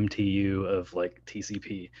under the MTU of like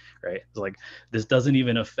TCP, right? It's like this doesn't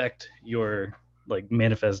even affect your like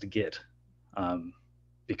manifest Git,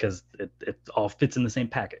 because it all fits in the same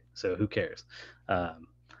packet. So who cares? But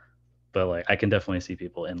like I can definitely see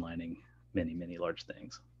people inlining many large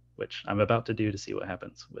things, which I'm about to do to see what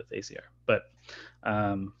happens with ACR. But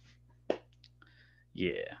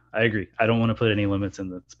yeah, I agree. I don't want to put any limits in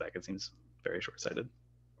the spec. It seems very short-sighted.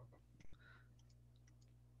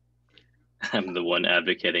 I'm the one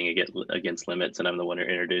advocating against limits, and I'm the one who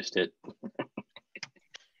introduced it.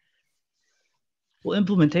 Well,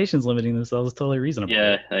 implementations limiting themselves is totally reasonable.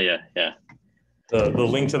 Yeah. The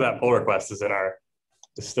link to that pull request is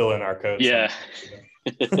still in our code. Yeah.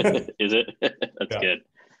 Is it? That's good.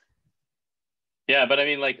 Yeah, but I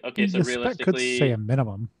mean, like, okay, so realistically, could say a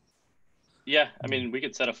minimum. Yeah, I mean, we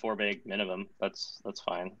could set a 4 meg minimum. That's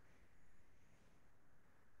fine.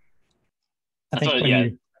 I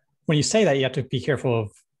think when you say that, you have to be careful of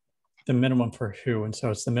the minimum for who. And so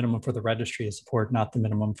it's the minimum for the registry to support, not the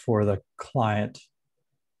minimum for the client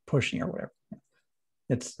pushing or whatever.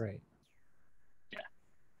 It's right. Yeah.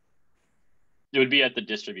 It would be at the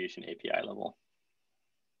distribution API level.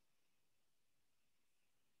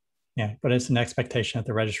 Yeah, but it's an expectation that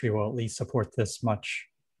the registry will at least support this much,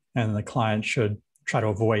 and the client should try to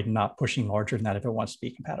avoid not pushing larger than that if it wants to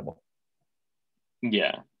be compatible.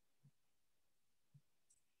 Yeah.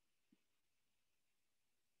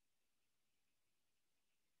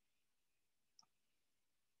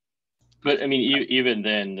 But I mean, even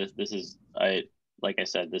then, this is like I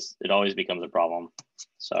said, it always becomes a problem.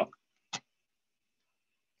 So,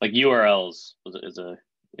 like URLs,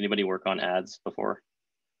 anybody work on ads before?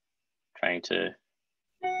 Trying to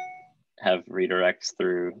have redirects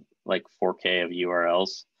through like 4K of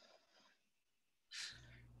URLs.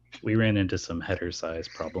 We ran into some header size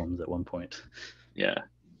problems at one point. Yeah.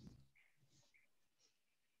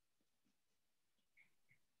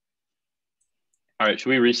 All right, should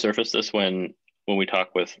we resurface this when we talk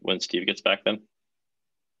when Steve gets back then?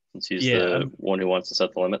 Since he's the one who wants to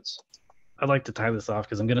set the limits. I'd like to tie this off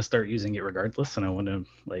because I'm going to start using it regardless, and I want to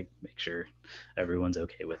make sure everyone's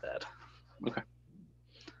okay with that. Okay.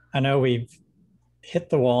 I know we've hit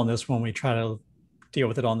the wall on this when we try to deal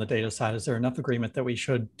with it on the data side. Is there enough agreement that we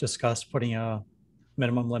should discuss putting a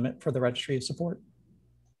minimum limit for the registry support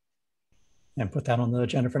and put that on the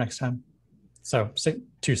agenda for next time? So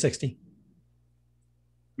 260.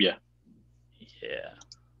 Yeah.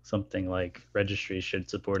 Something like registry should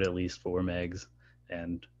support at least 4 megs,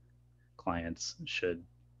 and clients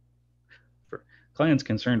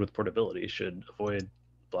concerned with portability should avoid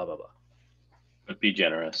blah, blah, blah. But be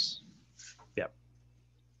generous. Yeah.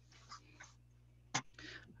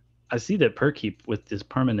 I see that Perkeep with this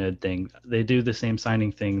permanent thing, they do the same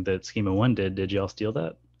signing thing that Schema 1 did. Did y'all steal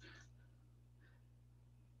that?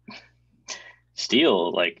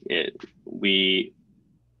 Steal, like it, we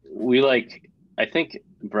like, I think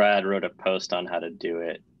Brad wrote a post on how to do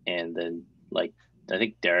it, and then like I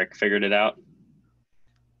think Derek figured it out.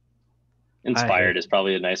 Inspired is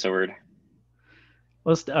probably a nicer word.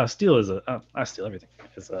 Well, steal is I steal everything.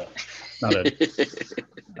 It's not a.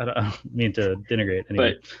 I don't mean to denigrate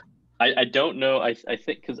anyway. But I don't know. I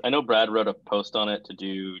think because I know Brad wrote a post on it to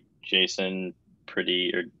do JSON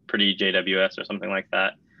pretty JWS or something like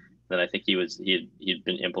that. Then I think he'd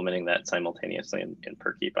been implementing that simultaneously in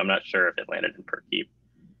Perkeep. I'm not sure if it landed in Perkeep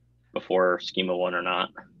before Schema 1 or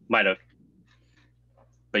not. Might have.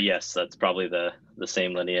 But yes, that's probably the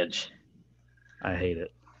same lineage. I hate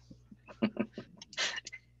it.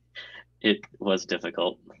 It was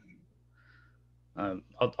difficult.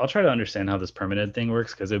 I'll try to understand how this permanent thing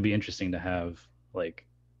works, because it would be interesting to have like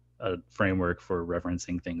a framework for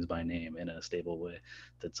referencing things by name in a stable way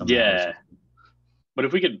that somehow. Yeah. But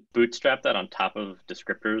if we could bootstrap that on top of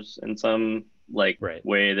descriptors in some way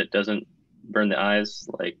that doesn't burn the eyes,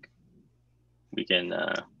 like we can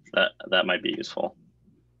that might be useful.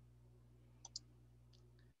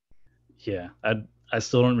 Yeah, I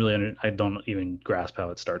still don't really I don't even grasp how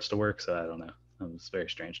it starts to work, so I don't know. It's very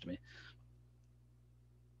strange to me.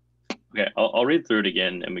 Okay, I'll read through it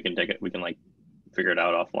again, and we can take it. We can like figure it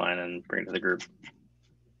out offline and bring it to the group.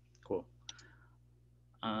 Cool.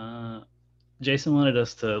 Jason wanted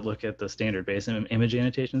us to look at the standard base image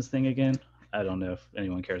annotations thing again. I don't know if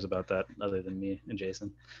anyone cares about that other than me and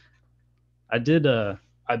Jason. I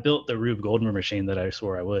built the Rube Goldberg machine that I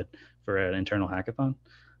swore I would for an internal hackathon.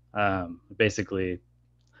 Basically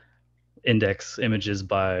index images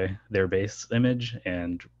by their base image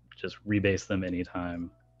and just rebase them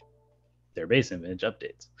anytime their base image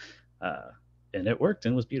updates. And it worked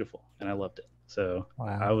and was beautiful, and I loved it. So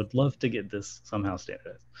wow. I would love to get this somehow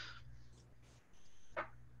standardized.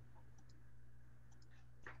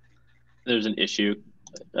 There's an issue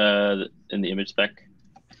in the image spec.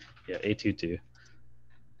 Yeah, A22.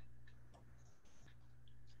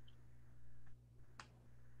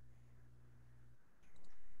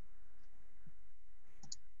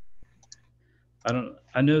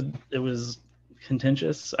 I know it was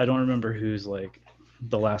contentious. I don't remember who's like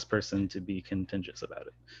the last person to be contentious about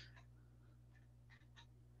it.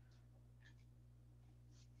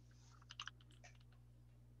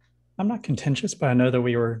 I'm not contentious, but I know that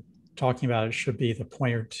we were talking about it should be the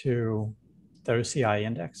pointer to the OCI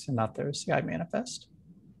index and not the OCI manifest.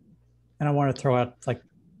 And I want to throw out like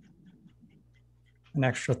an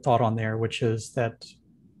extra thought on there, which is that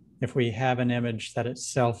if we have an image that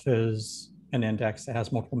itself is an index that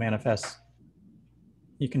has multiple manifests,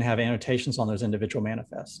 you can have annotations on those individual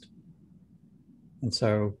manifests. And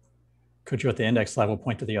so could you at the index level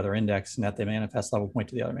point to the other index, and at the manifest level point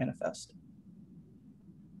to the other manifest?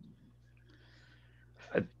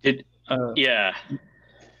 Yeah.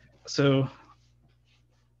 So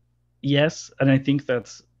yes, and I think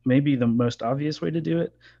that's maybe the most obvious way to do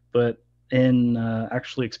it, but in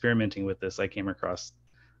actually experimenting with this, I came across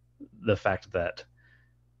the fact that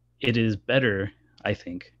it is better, I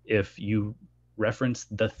think, if you reference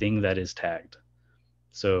the thing that is tagged.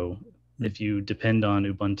 So if you depend on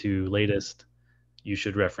Ubuntu latest, you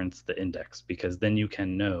should reference the index, because then you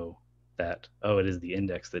can know that, oh, it is the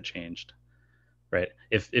index that changed, right?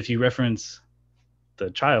 If you reference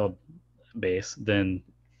the child base, then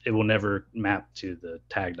it will never map to the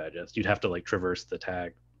tag digest. You'd have to like traverse the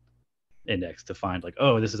tag index to find like,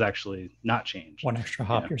 oh, this is actually not changed. One extra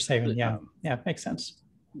hop you're saving. Yeah, makes sense.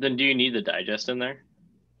 Then do you need the digest in there?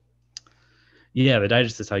 Yeah, the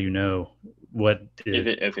digest is how you know what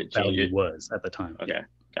if it value was at the time. Okay.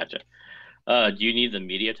 Gotcha. Do you need the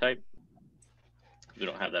media type? We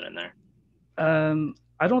don't have that in there.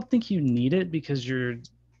 I don't think you need it because you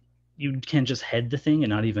can just head the thing and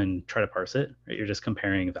not even try to parse it. Right? You're just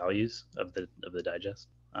comparing values of the digest.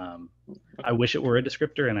 I wish it were a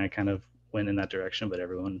descriptor, and I kind of went in that direction, but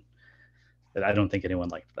I don't think anyone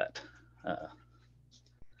liked that.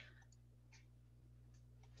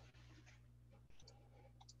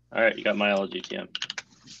 All right, you got my LGTM.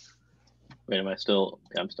 Wait, am I still?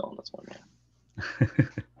 Yeah, I'm still on this one. Yeah.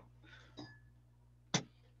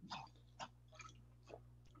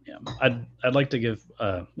 Yeah, I'd like to give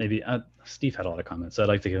maybe Steve had a lot of comments, so I'd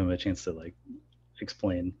like to give him a chance to like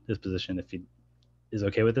explain his position if he is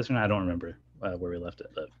okay with this or not. I don't remember where we left it,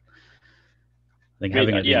 but I think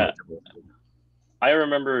having it. Yeah, I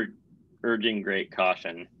remember urging great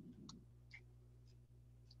caution.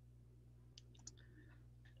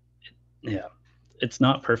 Yeah, it's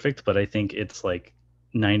not perfect, but I think it's like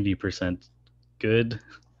 90% good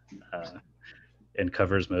and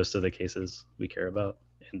covers most of the cases we care about.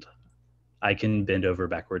 And I can bend over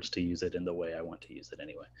backwards to use it in the way I want to use it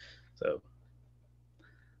anyway. So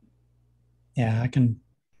yeah, I can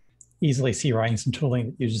easily see writing some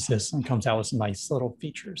tooling that uses this and comes out with some nice little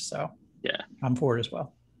features. So yeah, I'm for it as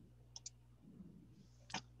well.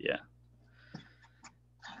 Yeah.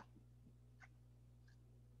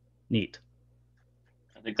 Neat.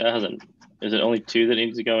 I think that hasn't. Is it only 2 that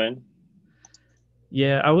needs to go in?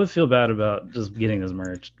 Yeah, I would feel bad about just getting this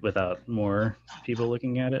merged without more people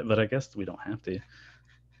looking at it, but I guess we don't have to.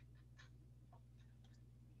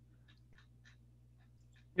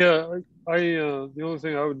 Yeah, the only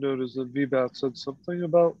thing I would note is that VBAT said something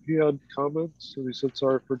about he had comments, and he said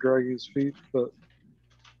sorry for dragging his feet, but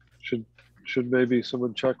should maybe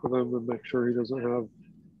someone check with him and make sure he doesn't have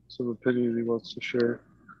some opinion he wants to share.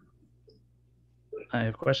 I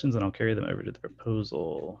have questions and I'll carry them over to the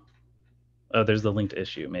proposal. Oh, there's the linked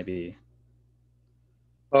issue, maybe.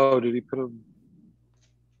 Oh, did he put him?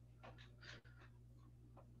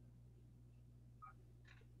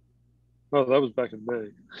 Oh, that was back in May.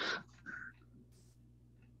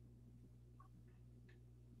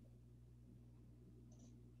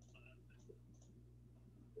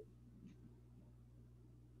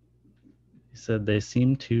 He said they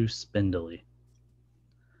seem too spindly.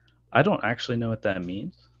 I don't actually know what that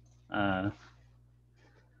means.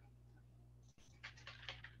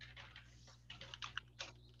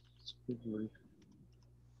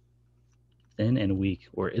 Thin and weak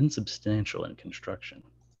or insubstantial in construction.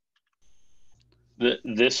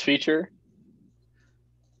 This feature?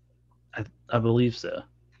 I believe so.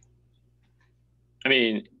 I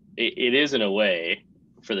mean, it is in a way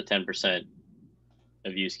for the 10%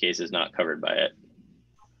 of use cases not covered by it.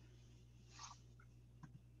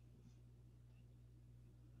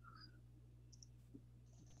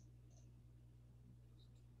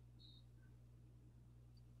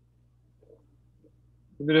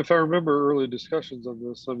 I mean, if I remember early discussions on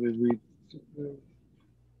this, I mean,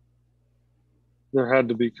 there had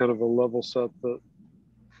to be kind of a level set that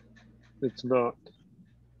it's not.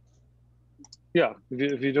 Yeah,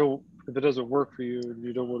 if it doesn't work for you and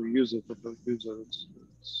you don't want to use it, then don't use it.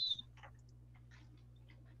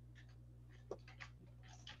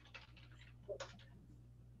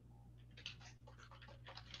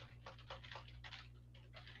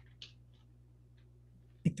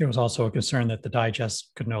 I think there was also a concern that the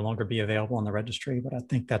digest could no longer be available on the registry, but I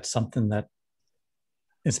think that's something that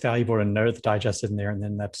is valuable to know the digest in there, and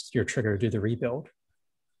then that's your trigger to do the rebuild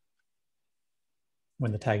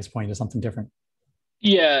when the tag is pointing to something different.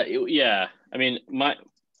 Yeah, yeah. I mean,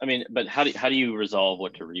 but how do you resolve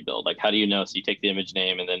what to rebuild? Like, how do you know? So you take the image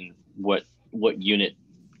name, and then what unit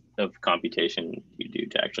of computation you do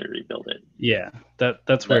to actually rebuild it? Yeah,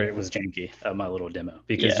 that's where it was janky, my little demo,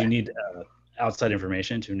 because you need outside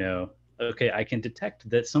information to know, okay, I can detect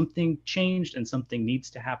that something changed and something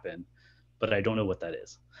needs to happen, but I don't know what that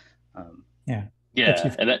is. Yeah,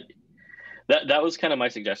 and that was kind of my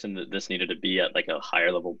suggestion, that this needed to be at like a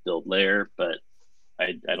higher level build layer, but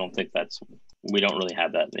I don't think we don't really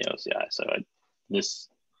have that in the OCI, so this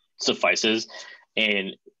suffices.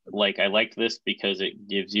 And like, I liked this because it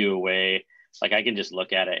gives you a way, like I can just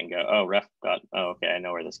look at it and go, oh, okay, I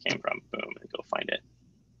know where this came from, boom, and go find it.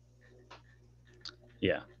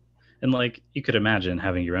 Yeah, and like you could imagine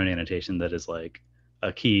having your own annotation that is like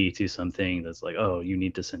a key to something that's like, oh, you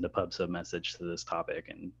need to send a pub sub message to this topic,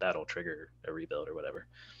 and that'll trigger a rebuild or whatever.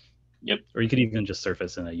 Yep. Or you could even just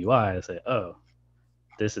surface in a UI and say, oh,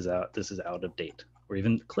 this is out of date, or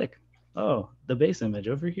even click, oh, the base image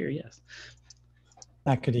over here, yes.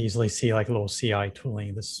 That could easily see like a little CI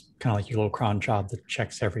tooling, this kind of like your little cron job that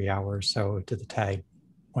checks every hour or so to the tag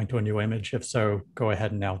point to a new image? If so, go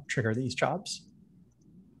ahead and now trigger these jobs.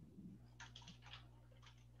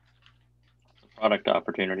 Product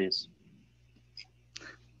opportunities.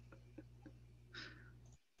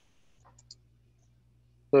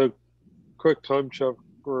 So, quick time check.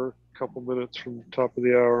 We're a couple minutes from the top of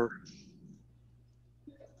the hour.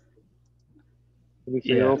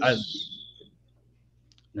 Anything else?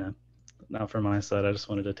 No, not from my side. I just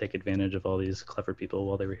wanted to take advantage of all these clever people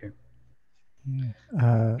while they were here.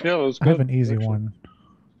 Yeah, Yeah, it was good. I have an easy actually. one.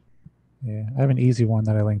 Yeah, I have an easy one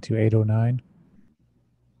that I linked to 809.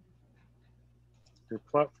 Your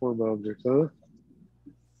platform object, huh?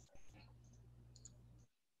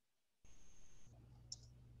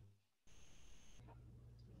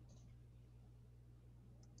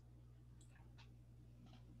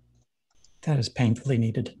 That is painfully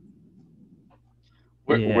needed.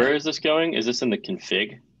 Where is this going? Is this in the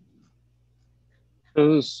config?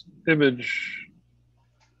 So this image.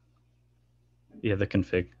 Yeah, the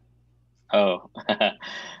config. Oh,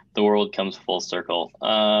 the world comes full circle.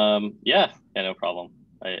 Yeah, no problem.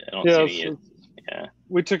 I don't see any. Yeah.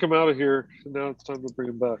 We took him out of here, and now it's time to bring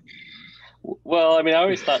him back. Well, I mean, I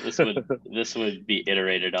always thought this would be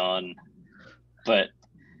iterated on, but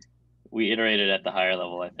we iterated at the higher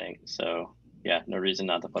level, I think. So yeah, no reason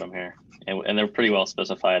not to put them here, and they're pretty well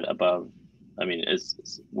specified above. I mean,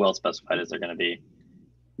 as well specified as they're going to be.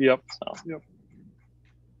 Yep. So. Yep.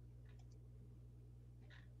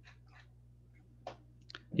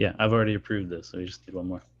 Yeah, I've already approved this, so we just need one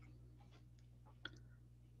more.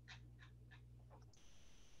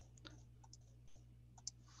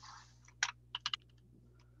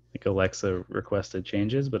 I think Alexa requested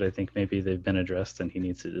changes, but I think maybe they've been addressed and he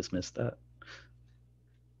needs to dismiss that.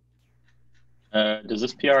 Does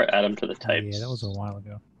this PR add them to the types? Yeah, that was a while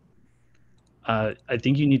ago. I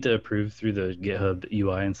think you need to approve through the GitHub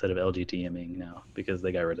UI instead of LGTMing now because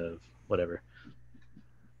they got rid of whatever.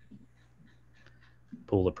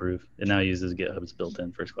 Pull approve. It now uses GitHub's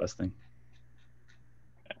built-in first class thing.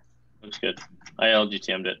 Okay. Looks good. I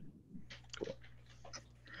LGTM'd it. Cool.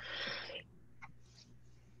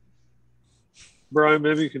 Brian,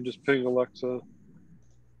 maybe you can just ping Alexa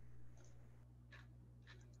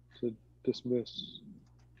to dismiss.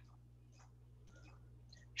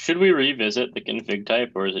 Should we revisit the config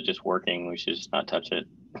type, or is it just working? We should just not touch it.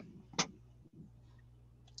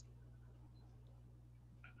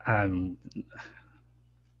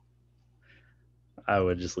 I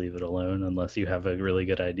would just leave it alone unless you have a really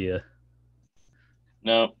good idea.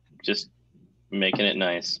 No, just making it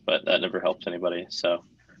nice, but that never helps anybody. So.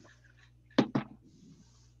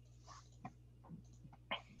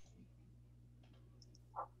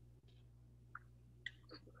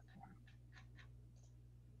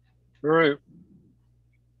 All right.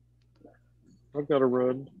 I've got to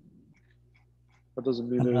run. That doesn't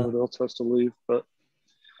mean anyone else has to leave, but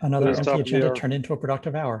another it is top empty of the agenda hour. turned into a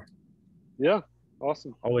productive hour. Yeah,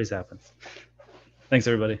 awesome. Always happens. Thanks,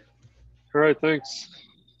 everybody. All right, thanks.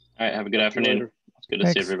 All right, have a good afternoon. It's good to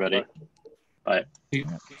see Thanks. everybody. Bye.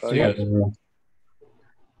 Bye. Yeah.